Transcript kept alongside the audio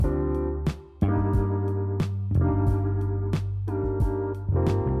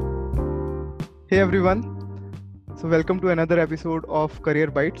Hey everyone, so welcome to another episode of Career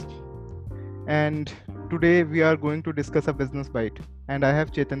Bites. And today we are going to discuss a business bite. And I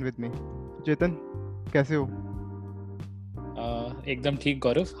have Chetan with me. Chetan, कैसे हो? एकदम ठीक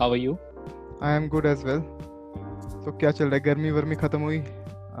गौरव, how are you? I am good as well. So क्या चल रहा है? गर्मी vermi खत्म हुई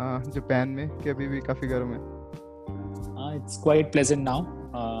जापान में कि अभी भी काफी गर्म है? It's quite pleasant now.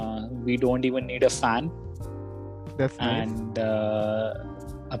 We don't even need a fan. That's nice. And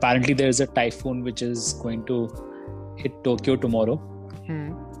apparently there is a typhoon which is going to hit Tokyo tomorrow.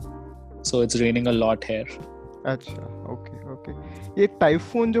 So it's raining a lot here. अच्छा, okay. ये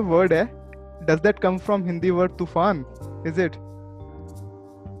typhoon जो word है, does that come from Hindi word तूफान? Is it?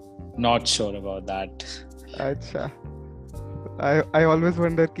 Not sure about that. अच्छा. I always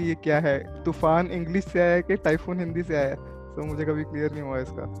wonder कि ये क्या है, तूफान इंग्लिश से आया है कि टाइफून हिंदी से आया है, तो मुझे कभी क्लियर नहीं हुआ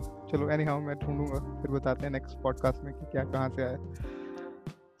इसका. चलो anyhow मैं ढूंढूंगा, फिर बताते हैं नेक्स्ट पॉडकास्ट में कि क्या कहाँ से आया.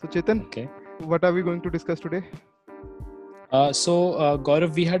 So Chetan, Okay. what are we going to discuss today? So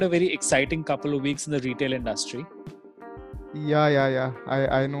Gaurav, we had a very exciting couple of weeks in the retail industry. Yeah.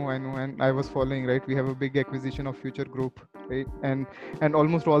 I know, and I was following, right? We have a big acquisition of Future Group, right? And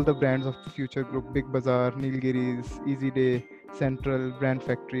almost all the brands of Future Group, Big Bazaar, Nilgiris, Easy Day, Central, Brand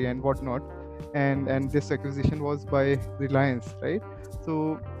Factory, and whatnot. And this acquisition was by Reliance, right?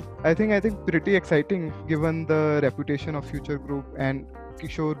 So I think pretty exciting given the reputation of Future Group and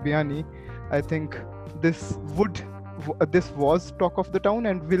Kishore Biani. I think this was talk of the town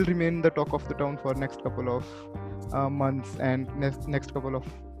and will remain the talk of the town for next couple of months and next couple of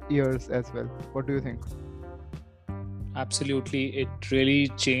years as well. What do you think? Absolutely, it really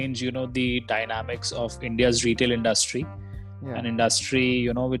changed, the dynamics of India's retail industry. Yeah. An industry,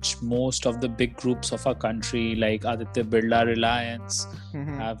 which most of the big groups of our country, like Aditya Birla, Reliance,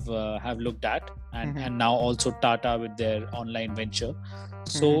 have looked at, and now also Tata with their online venture.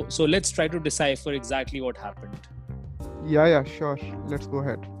 So let's try to decipher exactly what happened. Yeah, sure. Let's go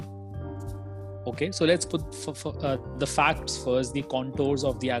ahead. Okay, so let's put the facts first, the contours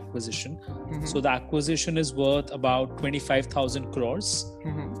of the acquisition. So the acquisition is worth about 25,000 crores.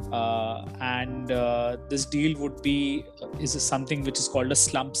 And this deal is something which is called a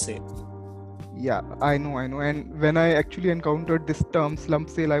slump sale. Yeah, I know. And when I actually encountered this term slump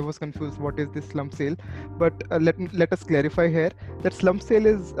sale, I was confused. What is this slump sale? But let us clarify here that slump sale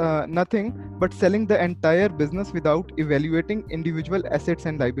is nothing but selling the entire business without evaluating individual assets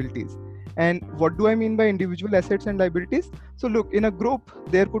and liabilities. And what do I mean by individual assets and liabilities? So look, in a group,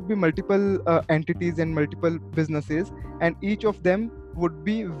 there could be multiple entities and multiple businesses, and each of them would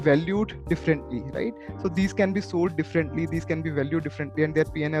be valued differently, right? So these can be sold differently, these can be valued differently, and their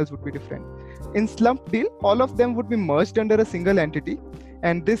P&Ls would be different. In slump deal, all of them would be merged under a single entity,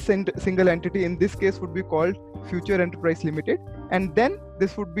 and this single entity in this case would be called Future Enterprise Limited, and then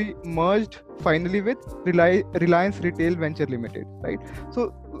this would be merged finally with Reliance Retail Venture Limited, right?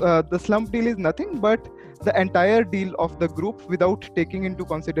 So the slump deal is nothing but the entire deal of the group without taking into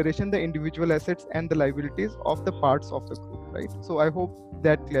consideration the individual assets and the liabilities of the parts of the group, right? So I hope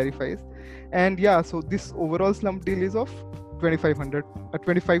that clarifies. And yeah, so this overall slump deal is of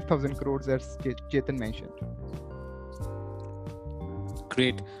 25,000 crores, as Chetan mentioned.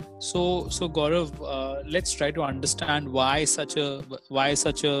 Great. So Gaurav, let's try to understand why such a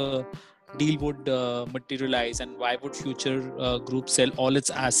deal would materialize, and why would Future Group sell all its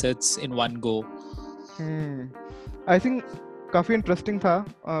assets in one go? I think काफी interesting था.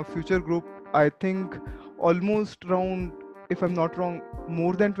 Future Group, I think almost around, if I'm not wrong,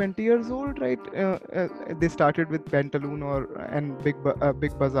 more than 20 years old, right? They started with Pantaloon and Big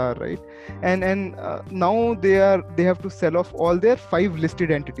Bazaar, right? And now they have to sell off all their 5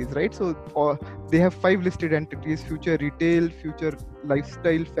 listed entities, right? So they have 5 listed entities: Future Retail, Future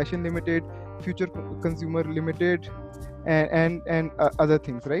Lifestyle Fashion Limited, Future Consumer Limited, and other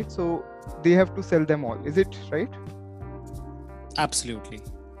things, right? So they have to sell them all. Is it right? Absolutely.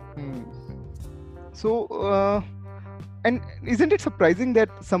 So and isn't it surprising that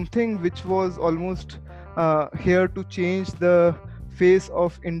something which was almost here to change the face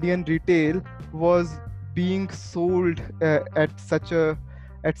of Indian retail was being sold at such a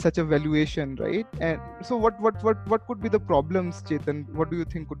valuation, right? And so what could be the problems, Chetan? What do you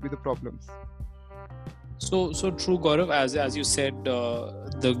think could be the problems? So true, Gaurav. As you said,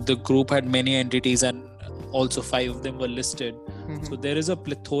 the group had many entities, and also 5 of them were listed. So there is a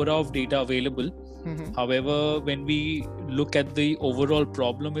plethora of data available. However, when we look at the overall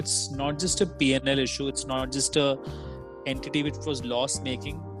problem, it's not just a P&L issue. It's not just a entity which was loss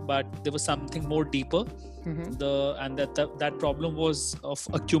making, but there was something more deeper. That problem was of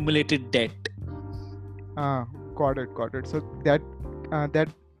accumulated debt. Got it. So that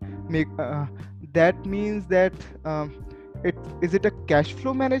that means that is it a cash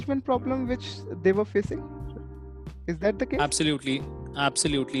flow management problem which they were facing? Is that the case?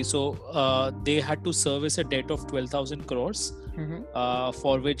 Absolutely. So they had to service a debt of 12,000 crores,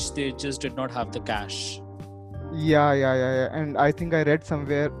 for which they just did not have the cash. Yeah. And I think I read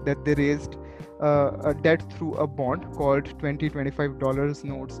somewhere that they raised a debt through a bond called $25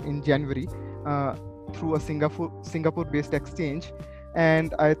 notes in January through a Singapore-based exchange.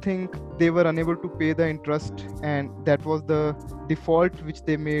 And I think they were unable to pay the interest, and that was the default which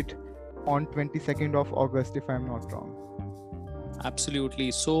they made on 22nd of August, if I'm not wrong.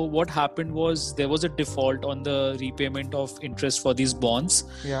 Absolutely. So what happened was there was a default on the repayment of interest for these bonds.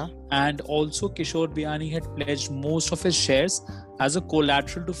 Yeah. And also Kishore Biyani had pledged most of his shares as a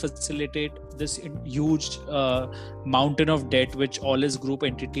collateral to facilitate this huge mountain of debt which all his group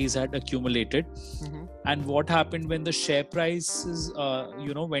entities had accumulated. And what happened when the share prices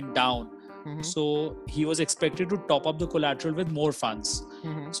went down, so he was expected to top up the collateral with more funds.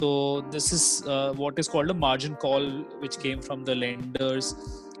 So this is what is called a margin call, which came from the lenders,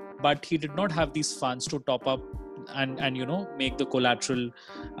 but he did not have these funds to top up and make the collateral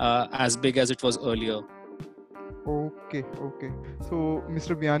as big as it was earlier. Okay. So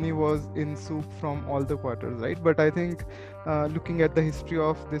Mr. Biyani was in soup from all the quarters, right? But I think looking at the history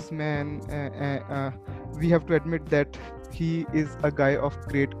of this man, we have to admit that he is a guy of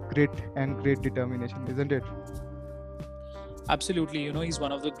great determination, isn't it? Absolutely. He's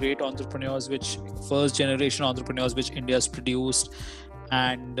one of the great entrepreneurs, first generation entrepreneurs which India's produced.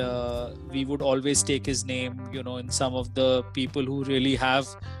 And we would always take his name, in some of the people who really have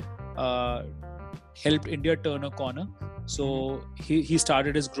helped India turn a corner. So he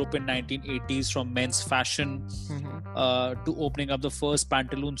started his group in 1980s from men's fashion to opening up the first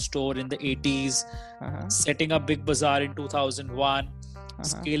Pantaloon store in the 80s, setting up Big Bazaar in 2001,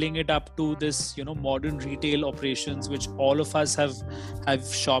 scaling it up to this modern retail operations which all of us have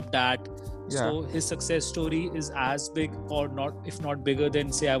shopped at. So his success story is as big, or not, if not bigger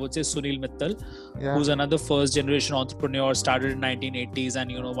than, say, I would say Sunil Mittal, who's another first generation entrepreneur, started in 1980s,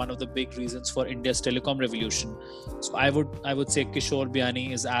 and one of the big reasons for India's telecom revolution. So I would say Kishore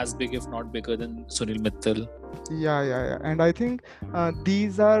Biyani is as big, if not bigger, than Sunil Mittal. Yeah. And I think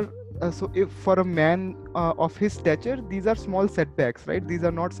these are so if for a man of his stature, these are small setbacks, right? These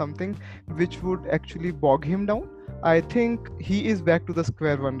are not something which would actually bog him down. I think he is back to the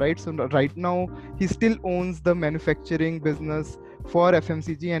square one, right? So right now he still owns the manufacturing business for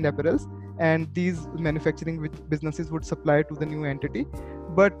FMCG and apparels, and these manufacturing businesses would supply to the new entity.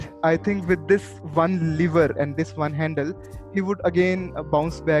 But I think with this one lever and this one handle, he would again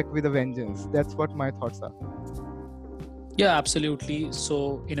bounce back with a vengeance. That's what my thoughts are. Yeah, absolutely.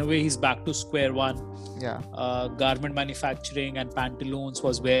 So in a way, he's back to square one. Yeah. Garment manufacturing and pantaloons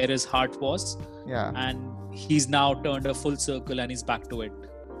was where his heart was. Yeah. And he's now turned a full circle and he's back to it.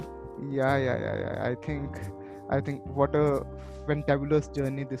 Yeah. I think what a fantabulous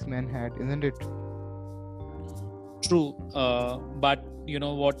journey this man had, isn't it? True. But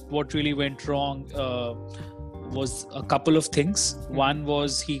what really went wrong was a couple of things. One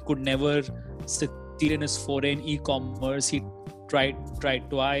was he could never succeed in his foray in e-commerce. He tried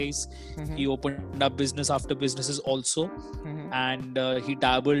twice. He opened up business after businesses also, and he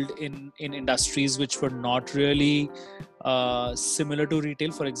dabbled in industries which were not really similar to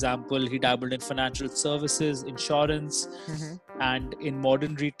retail. For example, he dabbled in financial services, insurance, and in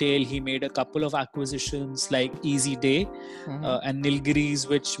modern retail he made a couple of acquisitions like Easy Day and Nilgiris,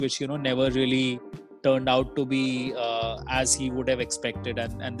 which never really turned out to be as he would have expected,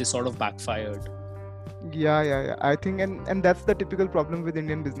 and they sort of backfired. Yeah. I think and that's the typical problem with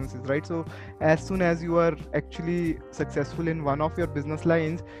Indian businesses, right? So as soon as you are actually successful in one of your business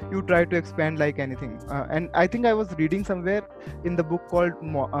lines, you try to expand like anything. And I think I was reading somewhere in the book called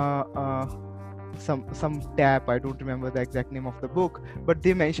some tap, I don't remember the exact name of the book, but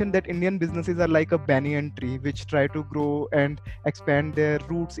they mentioned that Indian businesses are like a banyan tree which try to grow and expand their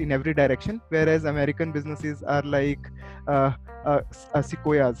roots in every direction, whereas American businesses are like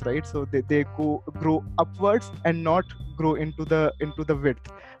sequoias, right? So they grow upwards and not grow into the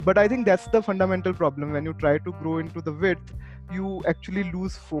width. But I think that's the fundamental problem. When you try to grow into the width, you actually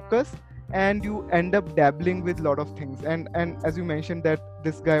lose focus and you end up dabbling with a lot of things. And as you mentioned that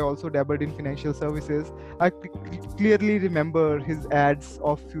this guy also dabbled in financial services, I clearly remember his ads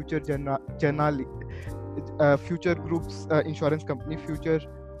of Future Future Group's insurance company, Future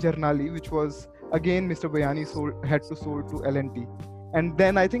Jernali, which was again Mr. Biyani had to sold to L&T. And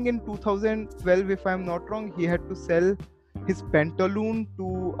then I think in 2012, if I'm not wrong, he had to sell his Pantaloon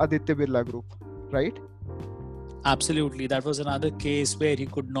to Aditya Birla Group, right? Absolutely, that was another case where he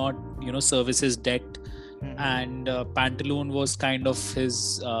could not, service his debt, and Pantaloon was kind of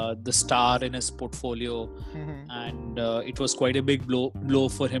his the star in his portfolio, and it was quite a big blow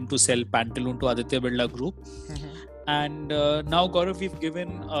for him to sell Pantaloon to Aditya Birla Group. And now, Gaurav, we've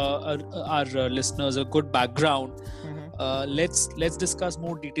given our listeners a good background. Let's discuss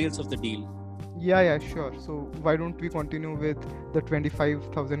more details of the deal. Yeah, sure. So why don't we continue with the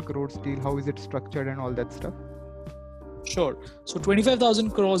 25,000 crores deal? How is it structured and all that stuff? Sure. So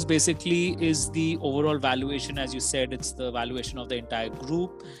 25,000 crores basically is the overall valuation. As you said, it's the valuation of the entire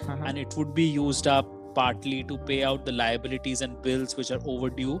group, and it would be used up partly to pay out the liabilities and bills which are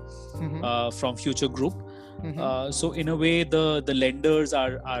overdue from Future Group. So in a way, the lenders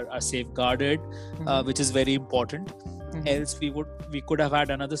are safeguarded, which is very important. Else we could have had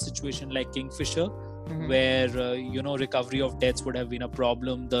another situation like Kingfisher, where recovery of debts would have been a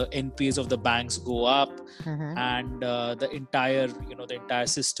problem. The NPAs of the banks go up, and the entire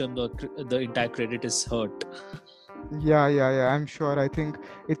system, the entire credit is hurt. Yeah, I'm sure. I think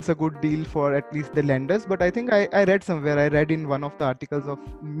it's a good deal for at least the lenders. But I think I read somewhere, I read in one of the articles of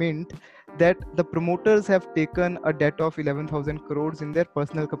Mint that the promoters have taken a debt of 11,000 crores in their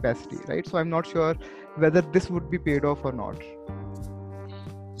personal capacity, right? So I'm not sure whether this would be paid off or not.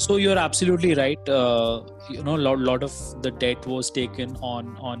 So you're absolutely right. Lot of the debt was taken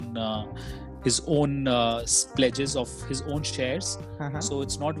on his own pledges of his own shares. So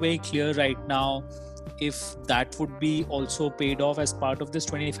it's not very clear right now if that would be also paid off as part of this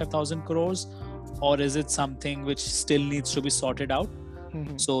 25,000 crores, or is it something which still needs to be sorted out?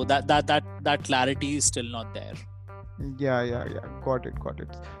 So that clarity is still not there. Yeah. Got it.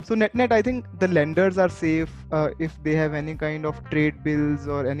 So net, I think the lenders are safe if they have any kind of trade bills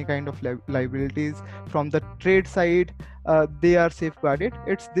or any kind of liabilities from the trade side. They are safeguarded.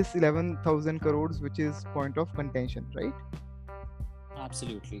 It's this 11,000 crores which is point of contention, right?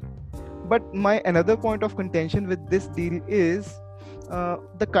 Absolutely. But my another point of contention with this deal is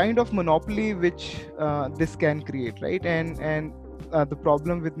the kind of monopoly which this can create, right? And the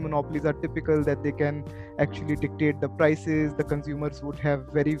problem with monopolies are typical that they can actually dictate the prices. The consumers would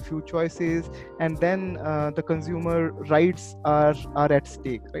have very few choices, and then the consumer rights are at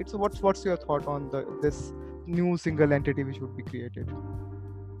stake, right? So what's your thought on this new single entity which would be created?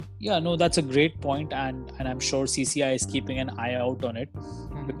 Yeah, no, that's a great point, and I'm sure CCI is keeping an eye out on it,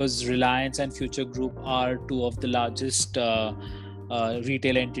 because Reliance and Future Group are two of the largest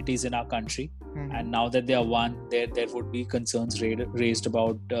retail entities in our country. And now that they are one, there would be concerns raised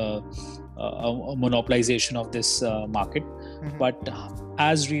about a monopolization of this market. But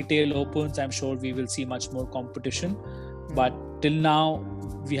as retail opens, I'm sure we will see much more competition. But till now,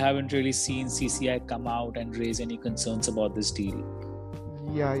 we haven't really seen CCI come out and raise any concerns about this deal.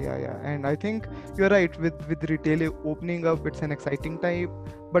 Yeah. And I think you're right. With retail opening up, it's an exciting time.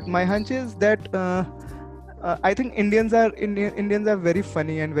 But my hunch is that I think Indians are very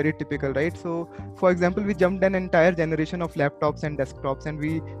funny and very typical, right? So, for example, we jumped an entire generation of laptops and desktops, and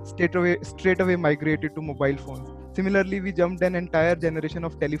we straight away migrated to mobile phones. Similarly, we jumped an entire generation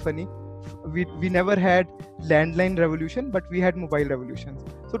of telephony. We never had landline revolution, but we had mobile revolutions.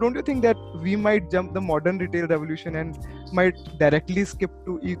 So don't you think that we might jump the modern retail revolution and might directly skip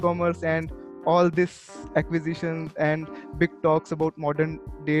to e-commerce, and all this acquisitions and big talks about modern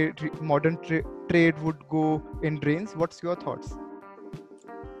trade would go in drains? What's your thoughts?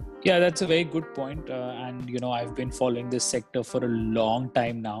 Yeah, that's a very good point. And I've been following this sector for a long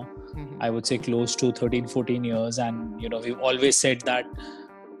time now. I would say close to 13-14 years. And we've always said that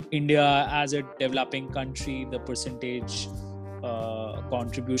India, as a developing country, the percentage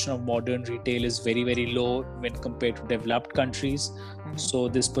contribution of modern retail is very, very low when compared to developed countries. So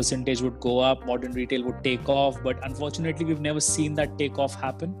this percentage would go up, modern retail would take off, but unfortunately we've never seen that takeoff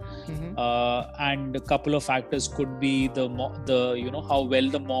happen. And a couple of factors could be the how well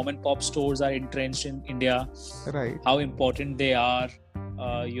the mom and pop stores are entrenched in India, right? How important they are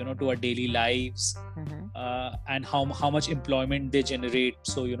to our daily lives, and how much employment they generate.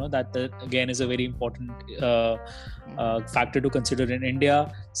 So that again is a very important factor to consider in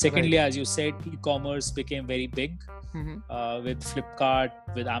India. Secondly, as you said, e-commerce became very big with Flipkart,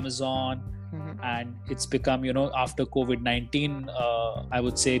 with Amazon, and it's become, after COVID-19, I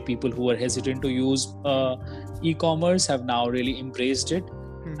would say people who were hesitant to use e-commerce have now really embraced it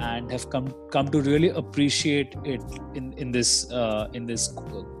and have come to really appreciate it in this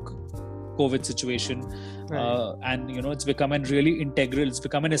COVID situation. And it's become an really integral, it's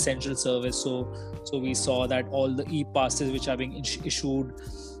become an essential service. So we saw that all the e-passes which are being issued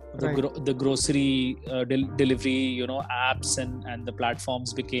the grocery delivery apps and the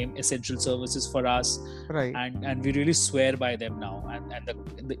platforms became essential services for us, and we really swear by them now, and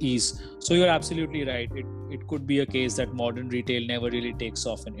the ease. So you're absolutely right, it could be a case that modern retail never really takes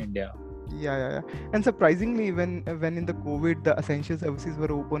off in India. Yeah. And surprisingly, when in the COVID, the essential services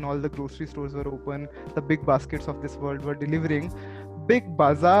were open, all the grocery stores were open, the big baskets of this world were delivering, Big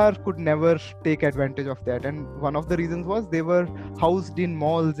Bazaar could never take advantage of that. And one of the reasons was they were housed in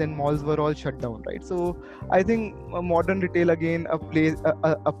malls, and malls were all shut down, right? So I think modern retail, again, a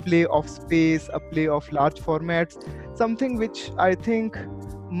play of space, a play of large formats, something which I think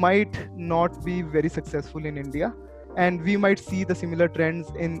might not be very successful in India. And we might see the similar trends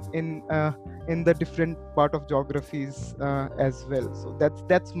in the different part of geographies as well. So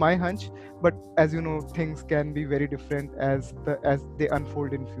that's my hunch. But as you know, things can be very different as they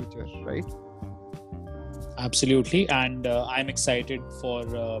unfold in future, right? Absolutely, and I'm excited for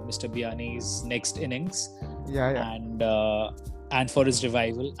Mr. Biyani's next innings. Yeah. And for his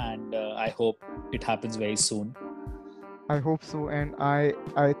revival, and I hope it happens very soon. I hope so, and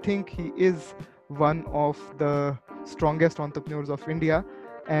I think he is one of the strongest entrepreneurs of India,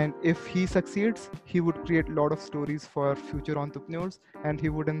 and if he succeeds, he would create a lot of stories for future entrepreneurs, and he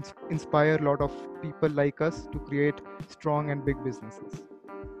would inspire a lot of people like us to create strong and big businesses.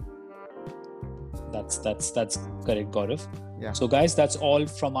 That's correct, Gaurav. Yeah. So guys, that's all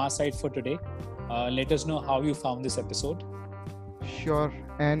from our side for today. Let us know how you found this episode. Sure,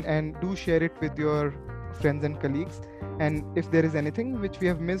 and do share it with your friends and colleagues, and if there is anything which we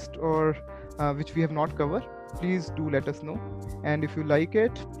have missed or which we have not covered, please do let us know. And if you like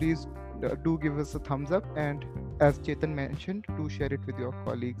it, please do give us a thumbs up, and as Chetan mentioned, do share it with your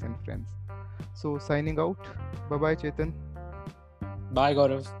colleagues and friends. So signing out. Bye Chetan. Bye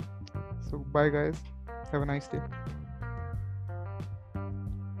Gaurav. So bye guys, have a nice day.